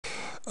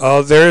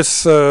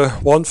There's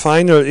one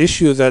final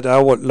issue that I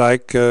would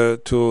like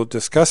to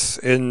discuss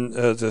in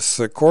this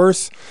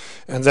course,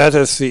 and that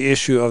is the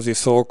issue of the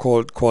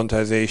so-called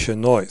quantization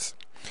noise.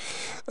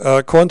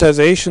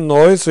 Quantization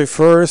noise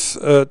refers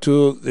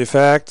to the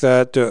fact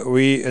that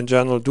we in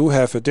general do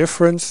have a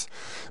difference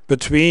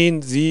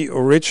between the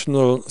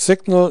original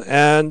signal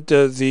and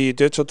the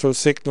digital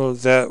signal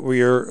that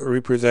we are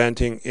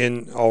representing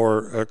in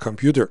our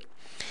computer.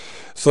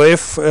 So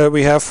if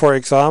we have, for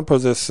example,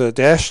 this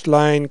dashed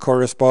line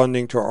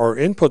corresponding to our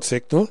input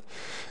signal,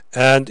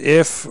 and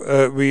if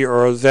we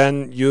are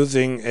then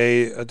using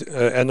a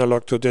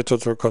analog to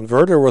digital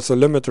converter with a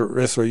limited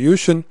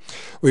resolution,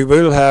 we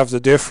will have the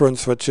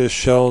difference which is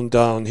shown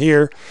down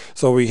here.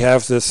 So we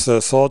have this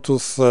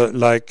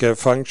sawtooth-like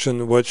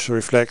function which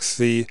reflects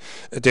the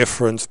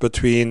difference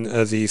between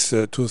these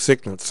two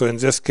signals. So in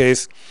this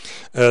case,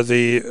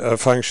 the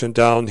function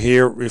down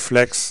here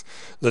reflects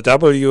the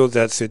W,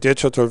 that's the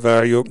digital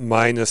value,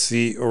 minus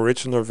the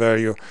original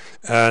value,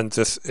 and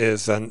this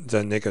is then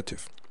the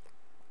negative.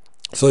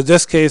 So in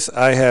this case,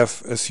 I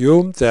have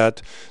assumed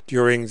that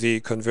during the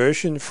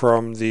conversion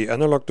from the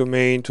analog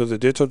domain to the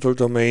digital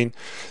domain,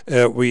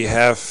 we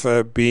have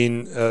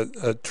been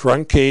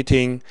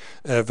truncating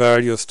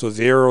values to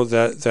 0.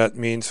 That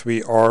means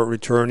we are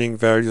returning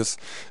values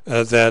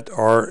that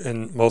are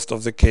in most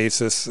of the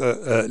cases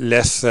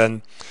less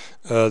than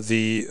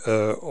the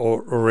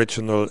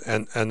original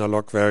and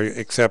analog value,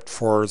 except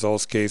for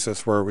those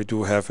cases where we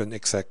do have an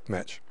exact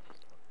match.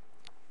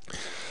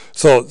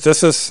 So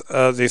this is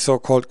the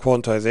so-called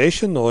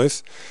quantization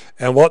noise,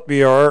 and what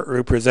we are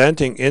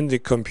representing in the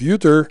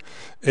computer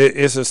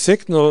is a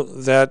signal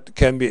that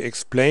can be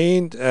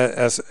explained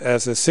as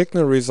a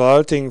signal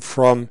resulting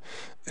from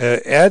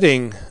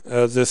adding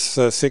this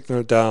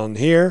signal down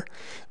here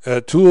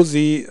to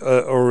the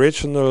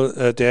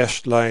original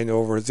dashed line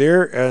over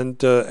there,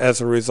 and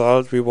as a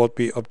result we would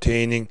be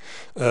obtaining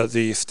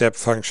the step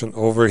function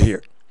over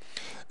here.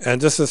 And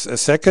this is a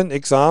second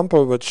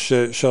example which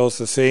shows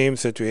the same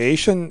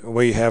situation.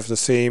 We have the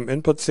same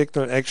input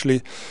signal,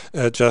 actually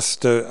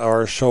just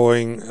are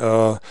showing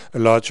a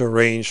larger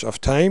range of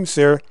times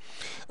there.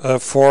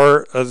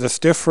 For this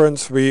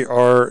difference, we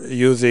are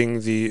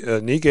using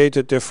the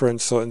negated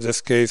difference. So in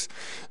this case,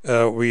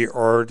 we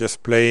are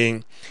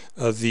displaying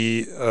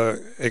the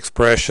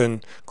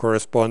expression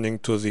corresponding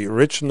to the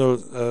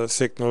original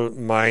signal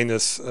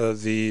minus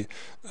the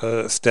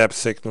step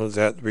signal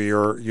that we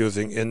are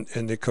using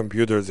in the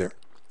computer there.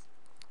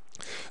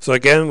 So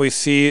again, we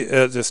see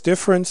this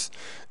difference,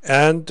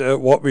 and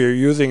what we are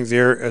using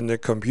there in the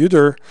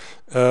computer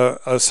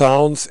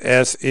sounds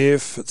as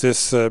if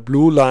this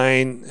blue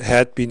line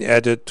had been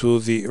added to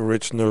the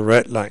original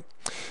red line.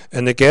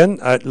 And again,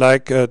 I'd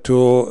like to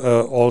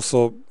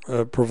also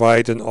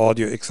provide an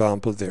audio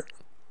example there.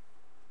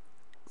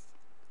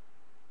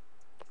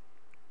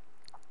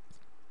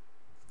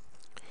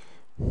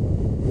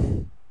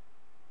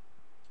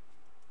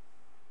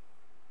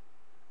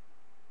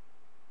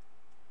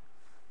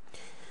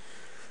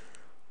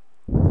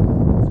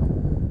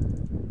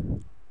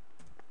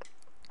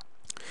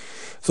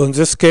 So in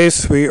this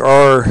case, we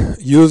are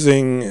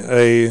using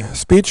a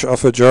speech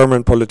of a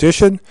German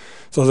politician.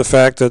 So the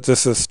fact that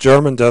this is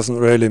German doesn't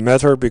really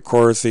matter,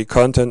 because the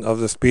content of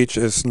the speech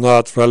is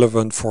not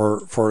relevant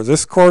for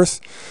this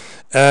course.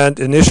 And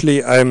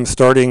initially, I'm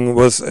starting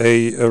with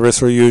a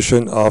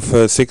resolution of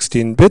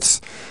 16 bits.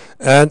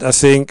 And I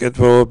think it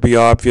will be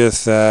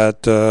obvious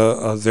that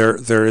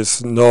there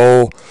is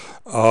no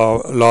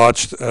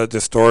large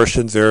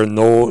distortion, there are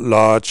no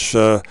large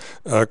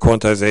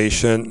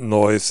quantization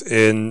noise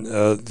in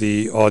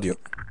the audio.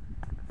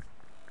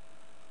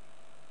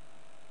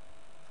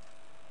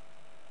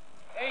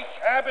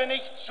 Ich habe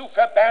nichts zu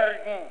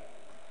verbergen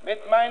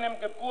mit meinem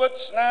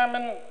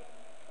Geburtsnamen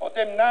und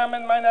dem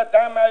Namen meiner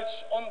damals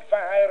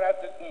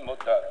unverheirateten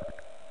Mutter.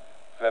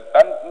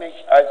 Verband mich,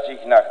 als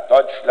ich nach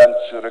Deutschland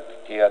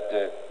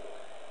zurückkehrte,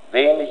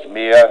 wenig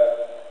mehr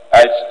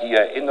als die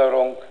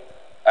Erinnerung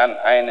an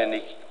eine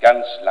nicht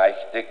ganz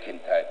leichte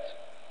Kindheit.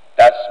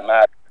 Das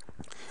mag.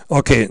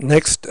 Okay,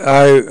 next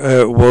I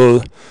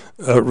will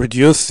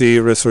reduce the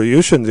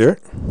resolution there.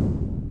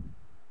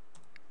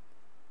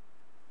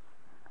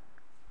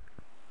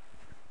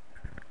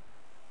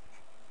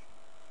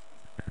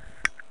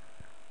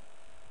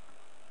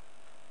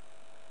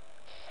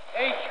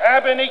 Ich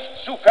habe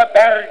nichts zu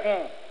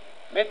verbergen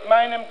mit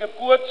meinem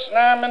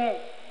Geburtsnamen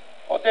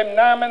und dem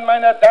Namen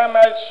meiner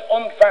damals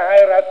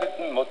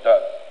unverheirateten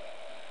Mutter.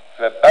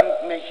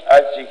 Verband mich,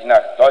 als ich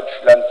nach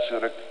Deutschland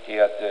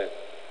zurückkehrte,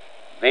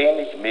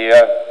 wenig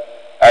mehr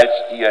als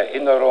die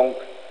Erinnerung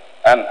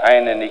an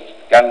eine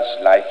nicht ganz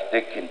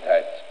leichte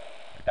Kindheit.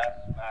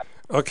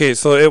 Okay,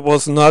 so it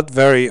was not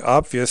very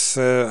obvious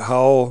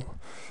how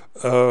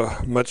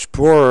much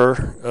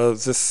poorer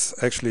this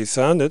actually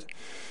sounded.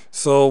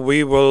 So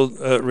we will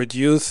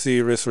reduce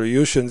the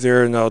resolution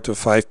there now to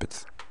 5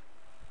 bits.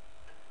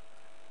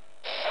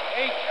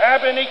 Ich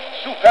habe nichts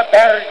zu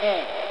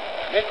verbergen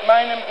mit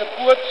meinem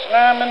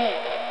Geburtsnamen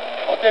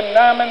und dem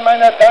Namen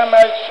meiner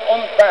damals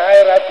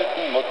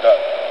unverheirateten Mutter.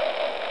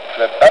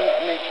 verband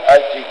mich,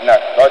 als ich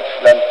nach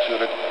Deutschland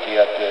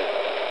zurückkehrte,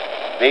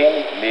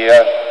 wenig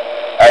mehr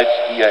als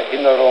die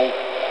Erinnerung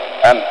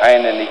an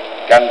eine nicht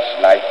ganz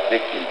leichte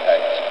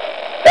Kindheit.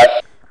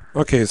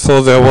 Okay,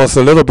 so there was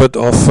a little bit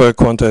of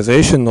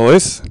quantization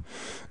noise.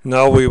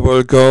 Now we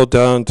will go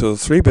down to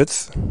 3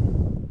 bits.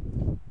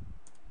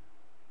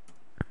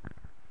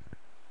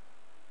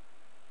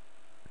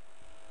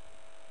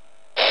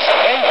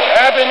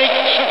 Ich habe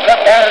nichts zu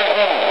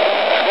verbergen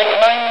mit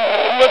meinem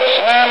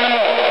Geburtsnamen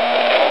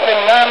und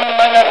dem Namen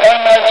meiner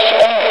damals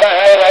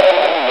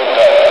unverheirateten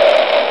Mutter.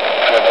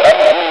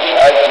 Verband mich,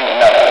 als ich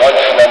nach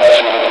Deutschland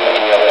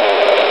zurückkehrte,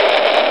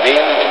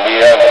 wenig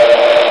mehr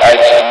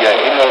als die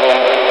Erinnerung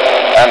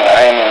an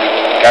eine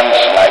nicht ganz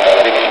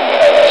leichte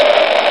Kindheit.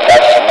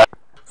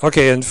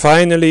 Okay, and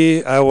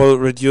finally I will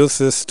reduce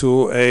this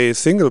to a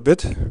single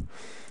bit.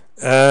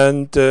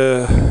 And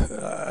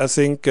I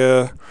think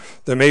there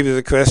may be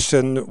the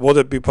question, would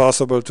it be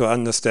possible to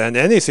understand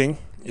anything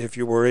if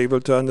you were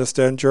able to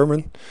understand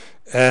German?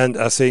 And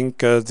I think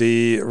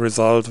the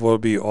result will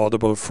be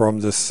audible from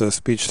this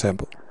speech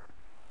sample.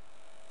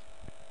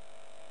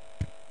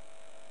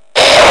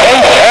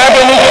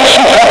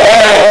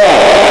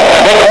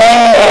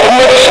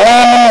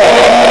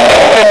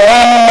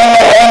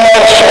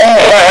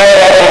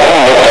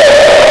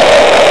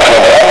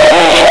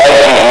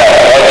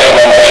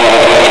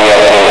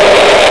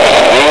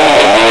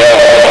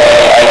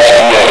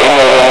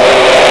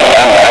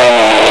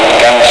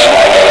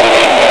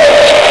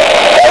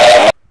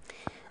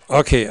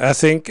 Okay, I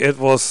think it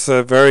was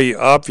very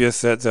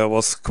obvious that there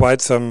was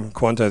quite some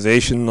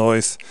quantization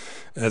noise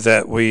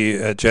that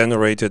we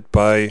generated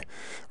by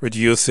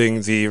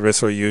reducing the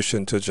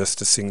resolution to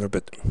just a single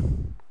bit.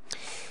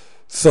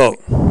 So,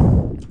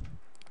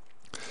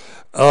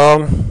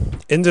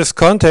 in this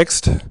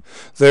context,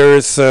 there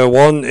is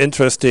one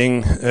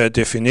interesting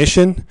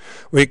definition.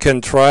 We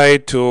can try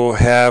to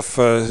have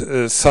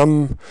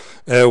some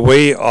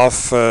way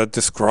of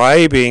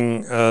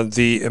describing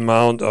the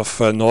amount of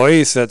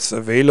noise that's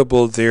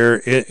available there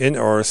in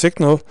our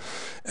signal,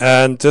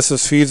 and this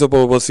is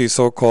feasible with the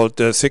so-called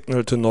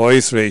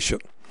signal-to-noise ratio.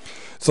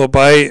 So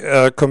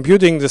by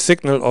computing the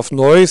signal of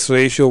noise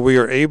ratio, we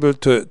are able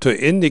to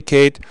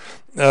indicate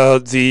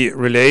the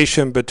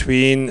relation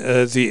between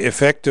the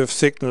effective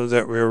signal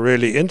that we're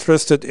really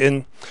interested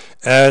in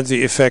and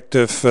the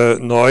effective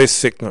noise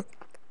signal.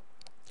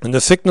 And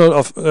the signal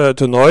of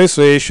to noise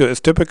ratio is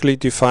typically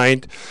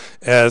defined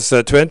as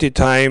 20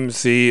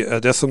 times the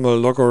decimal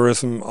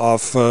logarithm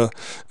of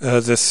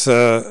this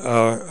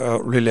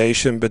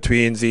relation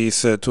between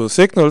these two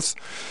signals.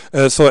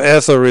 So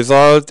as a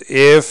result,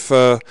 if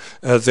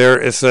there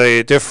is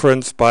a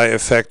difference by a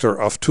factor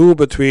of 2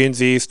 between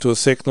these two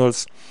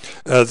signals,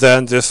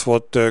 then this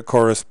would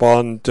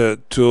correspond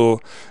to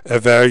a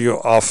value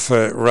of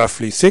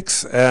roughly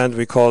 6, and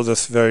we call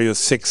this value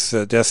 6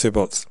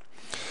 decibels.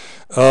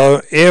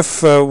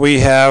 If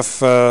we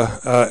have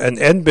an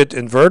n-bit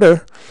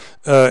inverter,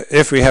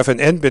 if we have an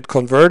n-bit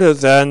converter,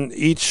 then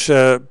each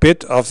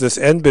bit of this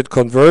n-bit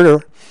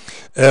converter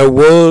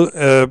will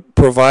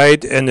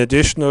provide an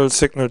additional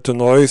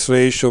signal-to-noise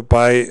ratio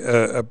by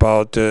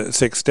about 6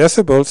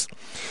 decibels.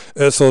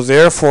 So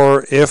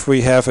therefore, if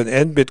we have an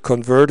n-bit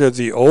converter,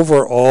 the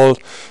overall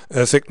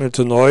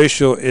signal-to-noise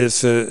ratio is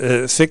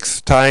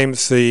 6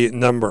 times the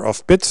number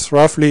of bits,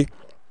 roughly.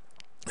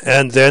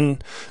 And then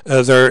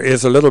there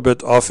is a little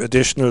bit of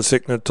additional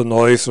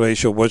signal-to-noise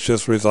ratio, which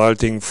is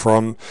resulting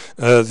from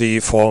the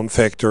form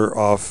factor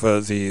of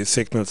the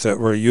signals that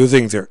we're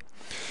using there.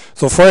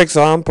 So for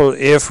example,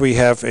 if we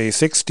have a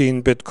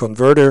 16-bit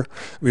converter,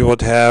 we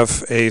would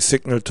have a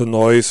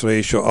signal-to-noise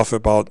ratio of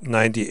about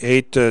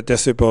 98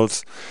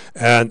 decibels.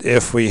 And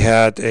if we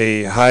had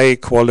a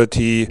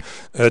high-quality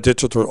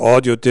digital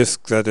audio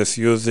disc that is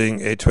using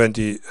a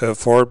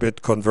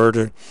 24-bit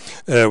converter,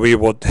 we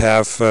would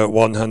have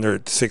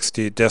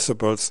 160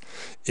 decibels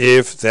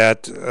if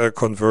that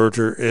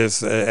converter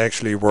is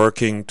actually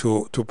working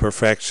to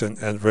perfection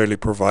and really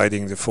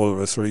providing the full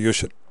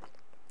resolution.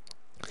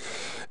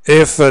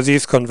 If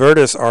these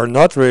converters are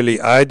not really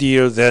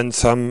ideal, then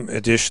some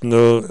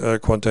additional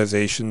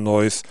quantization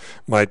noise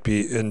might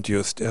be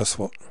induced as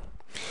well.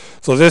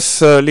 So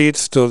this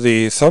leads to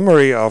the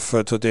summary of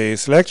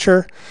today's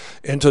lecture.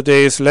 In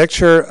today's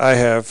lecture, I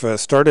have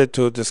started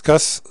to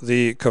discuss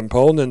the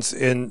components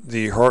in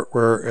the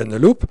hardware in the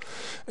loop.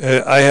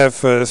 I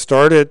have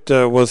started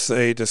with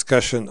a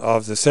discussion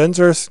of the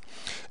sensors,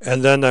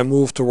 and then I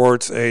moved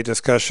towards a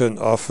discussion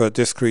of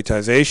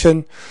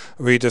discretization.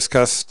 We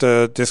discussed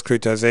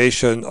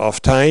discretization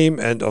of time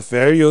and of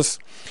values.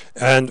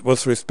 And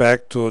with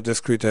respect to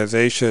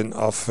discretization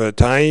of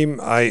time,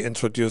 I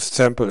introduced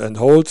sample and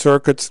hold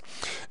circuits,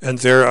 and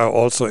there I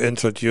also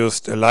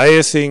introduced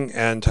aliasing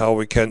and how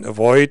we can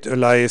avoid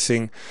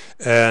aliasing,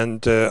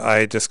 and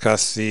I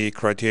discussed the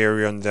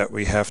criterion that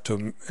we have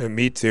to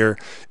meet there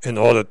in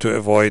order to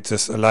avoid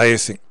this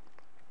aliasing.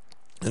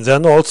 And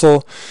then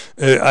also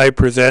I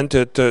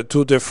presented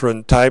two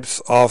different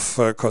types of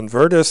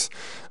converters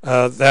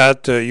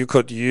that you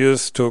could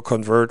use to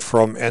convert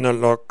from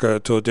analog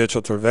to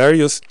digital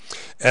values.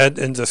 And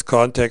in this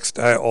context,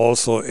 I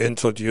also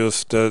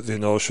introduced the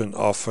notion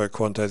of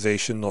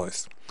quantization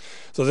noise.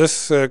 So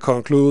this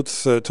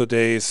concludes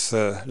today's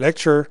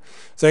lecture.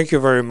 Thank you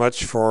very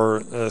much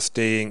for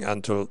staying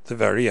until the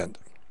very end.